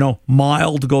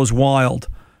 Mild goes wild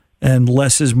and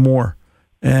less is more.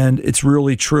 And it's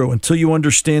really true. Until you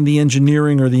understand the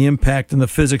engineering or the impact and the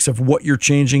physics of what you're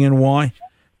changing and why,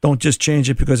 don't just change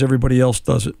it because everybody else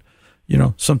does it.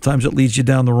 Sometimes it leads you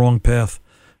down the wrong path.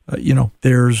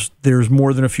 There's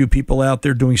more than a few people out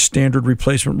there doing standard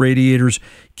replacement radiators,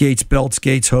 gates, belts,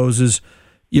 gates, hoses,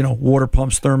 water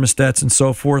pumps, thermostats, and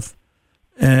so forth,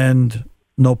 and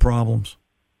no problems.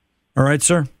 All right,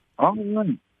 sir? All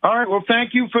right. Well,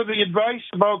 thank you for the advice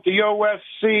about the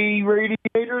OSC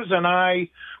radiators, and I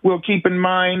will keep in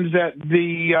mind that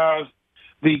the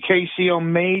KCO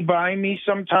may buy me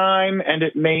sometime, and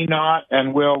it may not,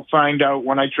 and we'll find out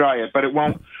when I try it. But it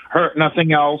won't hurt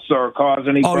nothing else or cause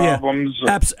any problems.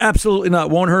 Yeah. Absolutely not.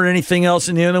 Won't hurt anything else.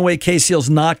 And the only way KCL's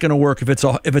not going to work if it's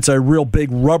a real big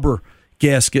rubber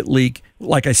gasket leak.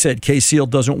 Like I said, K-Seal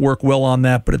doesn't work well on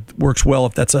that, but it works well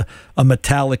if that's a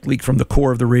metallic leak from the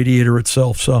core of the radiator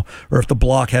itself. So, or if the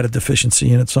block had a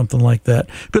deficiency in it, something like that.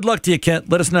 Good luck to you, Kent.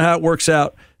 Let us know how it works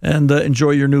out, and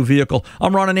enjoy your new vehicle.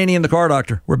 I'm Ron Ananian, the Car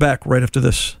Doctor. We're back right after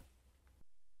this.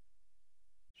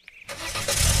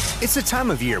 It's the time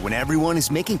of year when everyone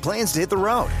is making plans to hit the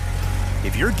road.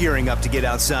 If you're gearing up to get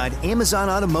outside, Amazon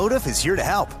Automotive is here to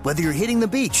help. Whether you're hitting the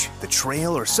beach, the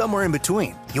trail, or somewhere in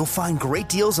between, you'll find great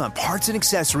deals on parts and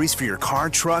accessories for your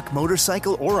car, truck,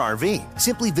 motorcycle, or RV.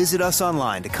 Simply visit us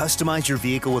online to customize your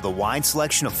vehicle with a wide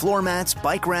selection of floor mats,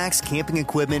 bike racks, camping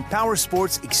equipment, power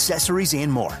sports, accessories,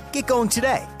 and more. Get going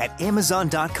today at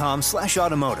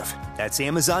Amazon.com/automotive. That's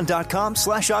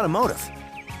Amazon.com/automotive.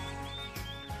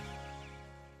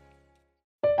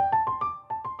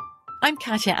 I'm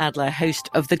Katya Adler, host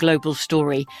of The Global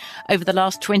Story. Over the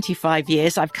last 25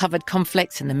 years, I've covered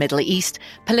conflicts in the Middle East,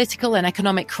 political and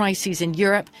economic crises in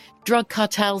Europe, drug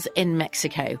cartels in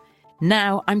Mexico.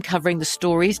 Now I'm covering the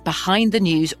stories behind the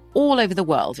news all over the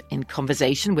world in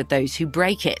conversation with those who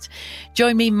break it.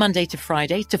 Join me Monday to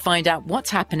Friday to find out what's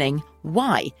happening,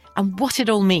 why, and what it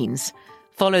all means.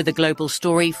 Follow The Global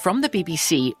Story from the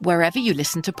BBC wherever you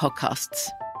listen to podcasts.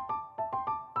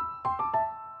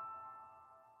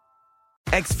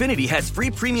 Xfinity has free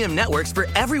premium networks for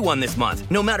everyone this month,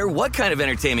 no matter what kind of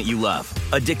entertainment you love.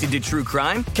 Addicted to true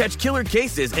crime? Catch killer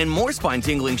cases and more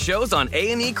spine-tingling shows on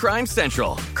A&E Crime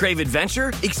Central. Crave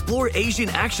adventure? Explore Asian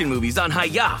action movies on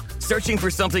Hi-YAH. Searching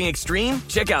for something extreme?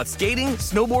 Check out skating,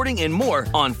 snowboarding, and more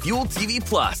on Fuel TV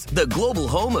Plus, the global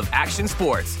home of action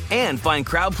sports. And find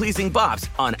crowd-pleasing bops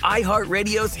on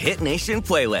iHeartRadio's Hit Nation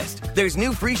playlist. There's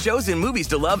new free shows and movies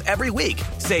to love every week.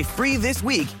 Say free this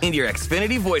week in your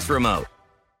Xfinity voice remote.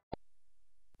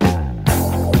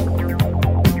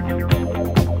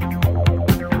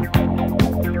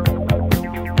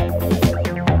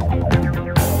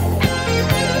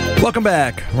 Welcome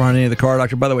back. Ron Ananian, the Car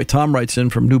Doctor. By the way, Tom writes in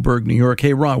from Newburgh, New York.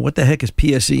 Hey, Ron, what the heck is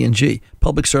PSE&G?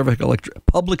 Public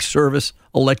Service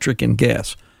Electric and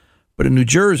Gas. But in New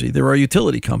Jersey, they're our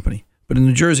utility company. But in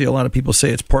New Jersey, a lot of people say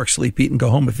it's park, sleep, eat, and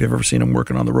go home if you've ever seen them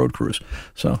working on the road crews.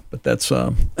 So, but that's,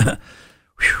 sorry,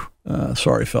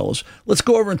 fellas. Let's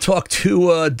go over and talk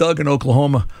to Doug in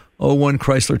Oklahoma, 01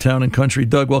 Chrysler Town and Country.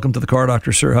 Doug, welcome to the Car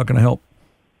Doctor, sir. How can I help?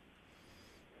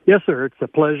 Yes, sir. It's a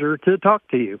pleasure to talk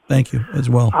to you. Thank you as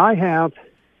well. I've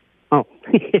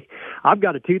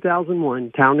got a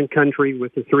 2001 Town and Country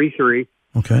with a 3.3.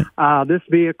 Okay. This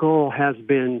vehicle has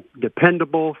been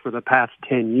dependable for the past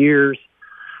 10 years.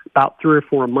 About 3 or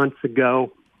 4 months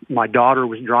ago, my daughter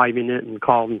was driving it and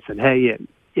called and said, hey,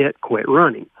 it quit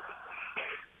running.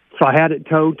 So I had it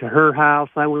towed to her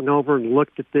house. I went over and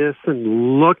looked at this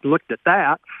and looked at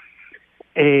that.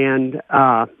 And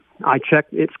I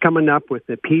checked, it's coming up with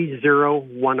the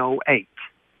P0108.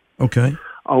 Okay.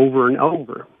 Over and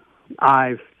over.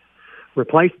 I've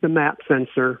replaced the map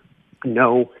sensor.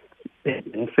 No, it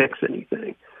didn't fix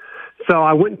anything. So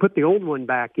I went and put the old one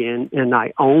back in, and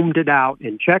I ohmed it out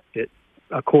and checked it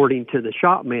according to the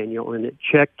shop manual, and it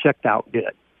checked out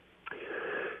good.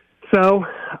 So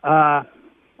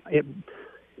it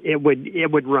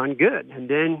would run good, and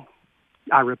then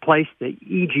I replaced the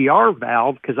EGR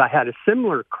valve because I had a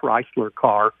similar Chrysler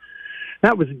car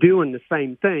that was doing the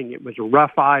same thing. It was a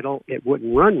rough idle. It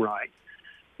wouldn't run right.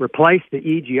 Replaced the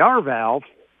EGR valve,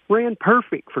 ran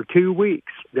perfect for 2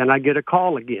 weeks. Then I get a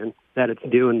call again that it's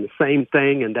doing the same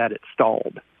thing and that it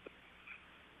stalled.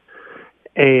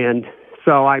 And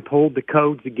so I pulled the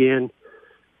codes again,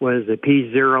 was a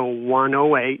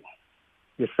P0108,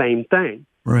 the same thing.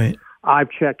 Right.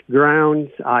 I've checked grounds.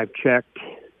 I've checked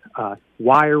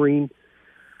wiring.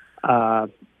 I've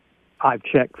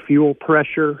checked fuel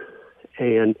pressure.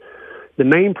 And the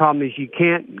main problem is you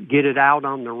can't get it out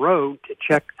on the road to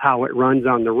check how it runs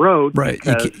on the road. Right.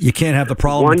 You can't have the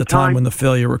problem at the time when the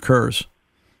failure occurs.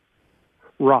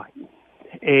 Right.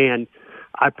 And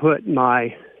I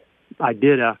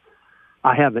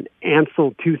have an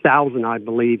Ansel 2000, I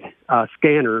believe,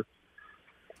 scanner.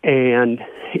 And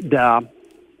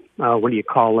what do you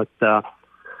call it?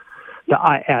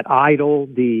 At idle,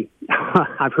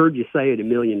 I've heard you say it a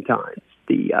million times,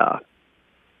 the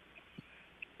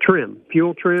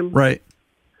fuel trim. Right.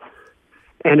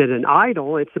 And at an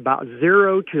idle, it's about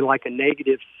 0 to like a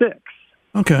 -6.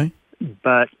 Okay.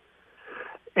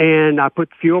 And I put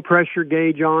the fuel pressure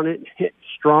gauge on it, hit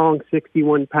strong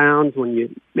 61 pounds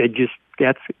it just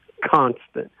gets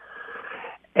constant.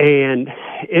 And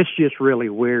it's just really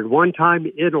weird. One time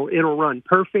it'll run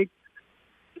perfect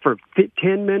for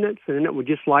 10 minutes, and then it will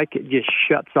just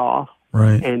shuts off.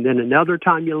 Right. And then another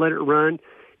time you let it run,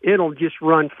 it'll just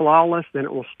run flawless, then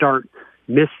it will start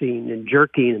missing and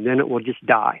jerking, and then it will just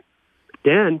die.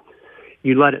 Then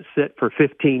you let it sit for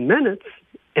 15 minutes,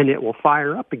 and it will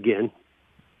fire up again.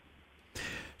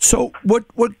 So what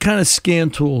kind of scan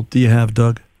tool do you have,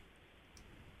 Doug?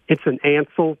 It's an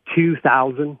Ansel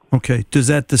 2000. Okay. Does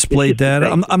that display data?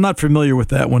 I'm not familiar with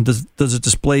that one. Does it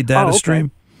display data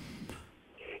stream?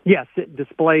 Yes, it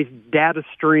displays data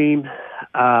stream.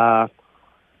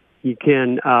 You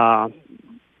can,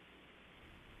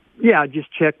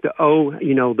 just check the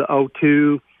the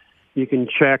O2. You can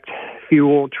check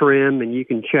fuel trim, and you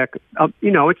can check.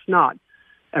 It's not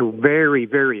a very,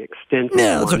 very extensive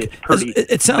one. Okay. It's pretty.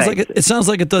 It sounds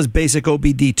like it does basic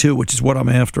OBD2, which is what I'm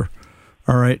after.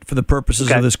 All right, for the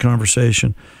purposes of this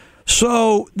conversation.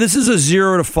 So this is a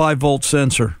 0 to 5 volt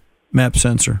sensor, map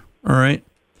sensor. All right.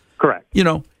 Correct.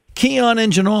 Key on,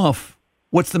 engine off.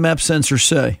 What's the map sensor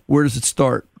say? Where does it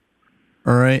start?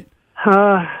 All right.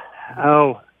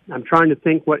 I'm trying to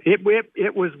think what it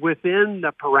was within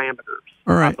the parameters.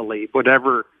 All right. I believe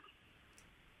whatever.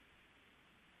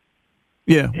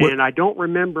 Yeah. And I don't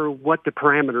remember what the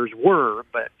parameters were,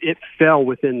 but it fell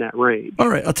within that range. All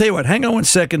right. I'll tell you what. Hang on 1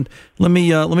 second. Let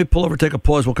me pull over, take a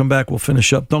pause. We'll come back. We'll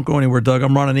finish up. Don't go anywhere, Doug.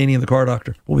 I'm Ron Ananian, the Car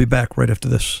Doctor. We'll be back right after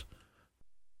this.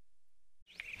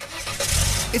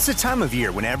 It's the time of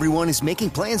year when everyone is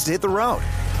making plans to hit the road.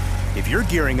 If you're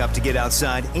gearing up to get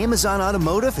outside, Amazon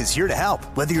Automotive is here to help.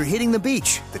 Whether you're hitting the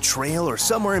beach, the trail, or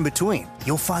somewhere in between,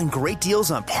 you'll find great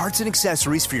deals on parts and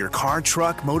accessories for your car,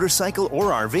 truck, motorcycle,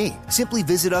 or RV. Simply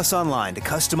visit us online to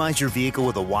customize your vehicle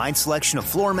with a wide selection of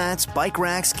floor mats, bike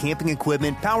racks, camping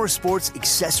equipment, power sports,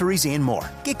 accessories, and more.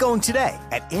 Get going today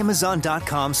at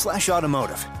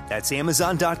Amazon.com/automotive. That's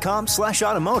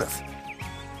Amazon.com/automotive.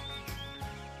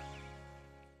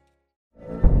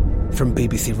 From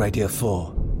BBC Radio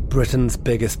 4, Britain's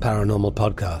biggest paranormal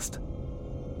podcast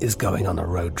is going on a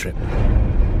road trip.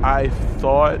 I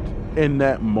thought in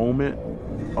that moment,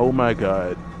 Oh my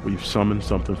God, we've summoned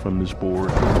something from this board.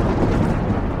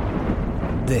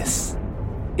 This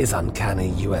is Uncanny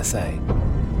USA.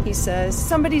 He says,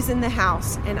 somebody's in the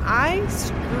house, and I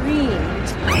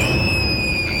screamed.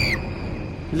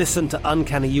 Listen to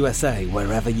Uncanny USA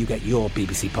wherever you get your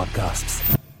BBC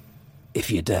podcasts,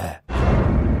 if you dare.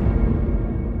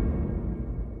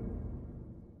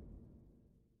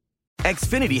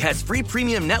 Xfinity has free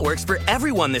premium networks for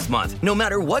everyone this month, no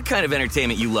matter what kind of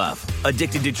entertainment you love.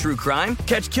 Addicted to true crime?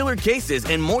 Catch killer cases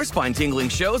and more spine-tingling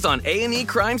shows on A&E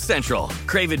Crime Central.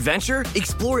 Crave adventure?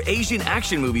 Explore Asian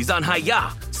action movies on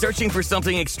Hi-YAH. Searching for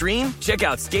something extreme? Check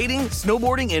out skating,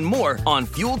 snowboarding, and more on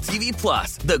Fuel TV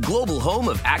Plus, the global home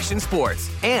of action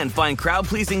sports. And find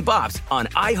crowd-pleasing bops on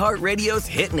iHeartRadio's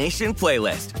Hit Nation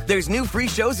playlist. There's new free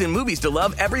shows and movies to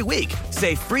love every week.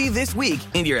 Say free this week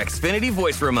in your Xfinity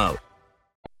voice remote.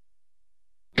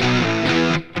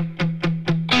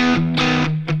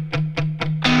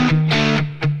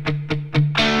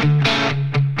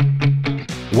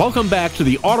 Welcome back to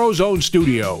the AutoZone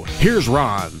studio. Here's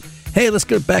Ron. Hey, let's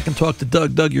get back and talk to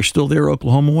Doug. Doug, you're still there,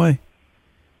 Oklahoma way?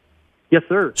 Yes,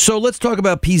 sir. So let's talk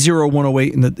about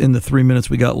P0108 in the 3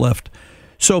 minutes we got left.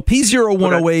 So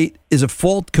P0108 is a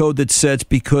fault code that sets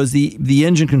because the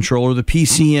engine controller, the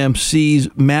PCM, sees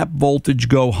map voltage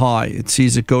go high. It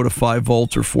sees it go to 5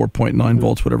 volts or 4.9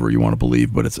 volts, whatever you want to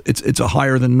believe, but it's a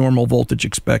higher than normal voltage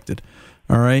expected.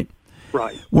 All right?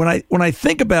 Right. When I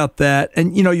think about that,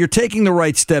 and you're taking the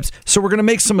right steps, so we're going to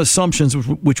make some assumptions,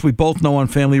 which we both know on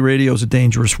family radio is a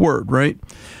dangerous word, right?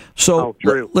 So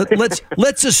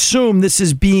let's assume this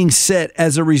is being set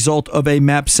as a result of a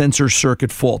map sensor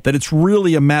circuit fault, that it's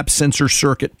really a map sensor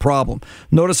circuit problem.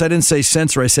 Notice I didn't say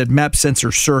sensor, I said map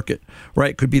sensor circuit,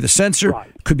 right? Could be the sensor,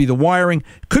 could be the wiring,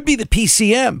 could be the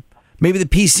PCM. Maybe the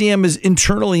PCM is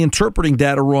internally interpreting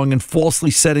data wrong and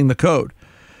falsely setting the code.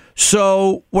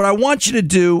 So what I want you to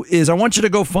do is I want you to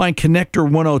go find connector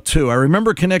 102. I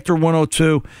remember connector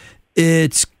 102.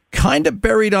 It's kind of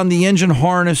buried on the engine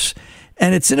harness,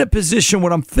 and it's in a position,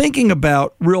 what I'm thinking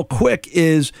about real quick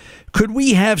is, could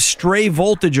we have stray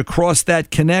voltage across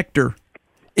that connector,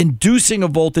 inducing a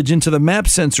voltage into the map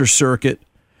sensor circuit,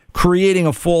 creating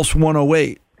a false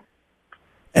 108,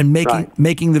 and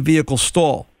making the vehicle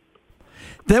stall?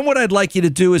 Then what I'd like you to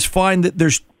do is find that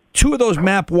there's 2 of those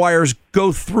map wires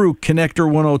go through connector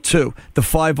 102, the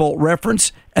 5-volt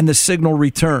reference and the signal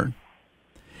return.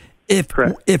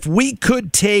 If we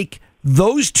could take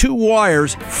those 2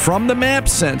 wires from the map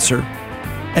sensor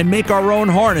and make our own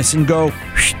harness and go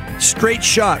straight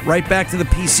shot right back to the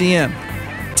PCM,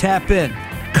 tap in,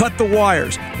 cut the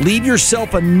wires, leave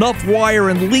yourself enough wire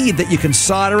and lead that you can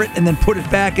solder it and then put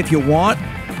it back if you want.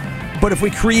 But if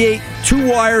we create 2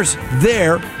 wires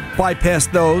there, bypass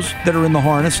those that are in the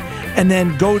harness, and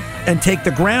then go and take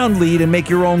the ground lead and make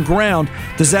your own ground,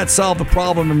 does that solve the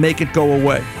problem and make it go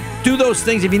away? Do those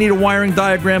things. If you need a wiring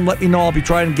diagram, let me know. I'll be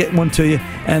trying to get one to you,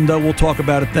 and we'll talk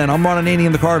about it then. I'm Ron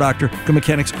Ananian, the Car Doctor. Good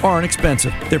mechanics aren't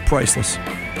expensive. They're priceless.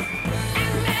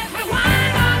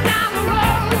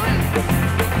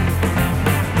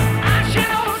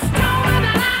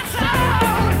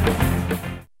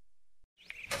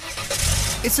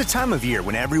 It's the time of year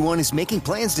when everyone is making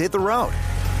plans to hit the road.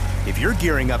 If you're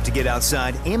gearing up to get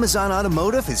outside, Amazon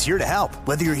Automotive is here to help.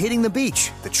 Whether you're hitting the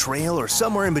beach, the trail, or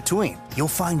somewhere in between, you'll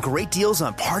find great deals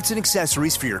on parts and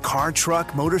accessories for your car,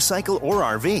 truck, motorcycle, or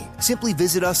RV. Simply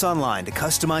visit us online to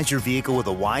customize your vehicle with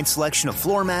a wide selection of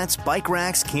floor mats, bike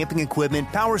racks, camping equipment,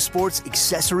 power sports,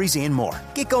 accessories, and more.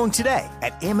 Get going today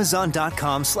at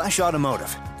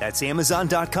Amazon.com/automotive. That's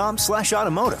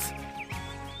Amazon.com/automotive.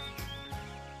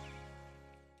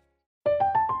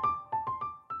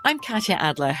 I'm Katya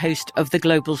Adler, host of The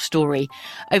Global Story.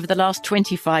 Over the last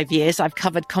 25 years, I've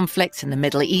covered conflicts in the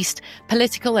Middle East,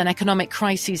 political and economic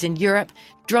crises in Europe,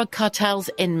 drug cartels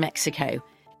in Mexico.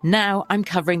 Now I'm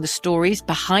covering the stories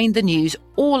behind the news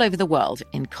all over the world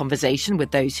in conversation with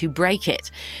those who break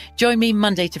it. Join me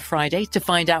Monday to Friday to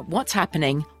find out what's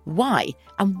happening, why,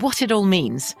 and what it all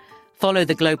means. Follow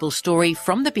The Global Story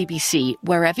from the BBC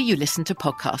wherever you listen to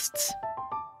podcasts.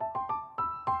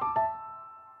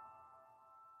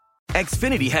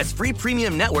 Xfinity has free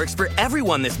premium networks for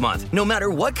everyone this month, no matter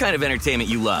what kind of entertainment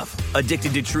you love.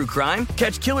 Addicted to true crime?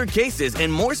 Catch killer cases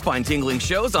and more spine-tingling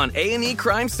shows on A&E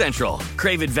Crime Central.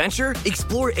 Crave adventure?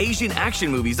 Explore Asian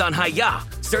action movies on Hi-YAH.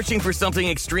 Searching for something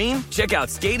extreme? Check out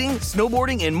skating,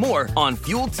 snowboarding, and more on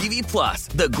Fuel TV Plus,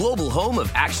 the global home of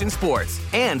action sports.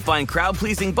 And find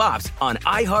crowd-pleasing bops on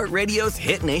iHeartRadio's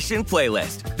Hit Nation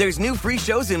playlist. There's new free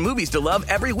shows and movies to love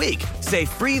every week. Say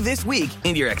free this week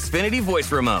in your Xfinity voice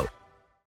remote.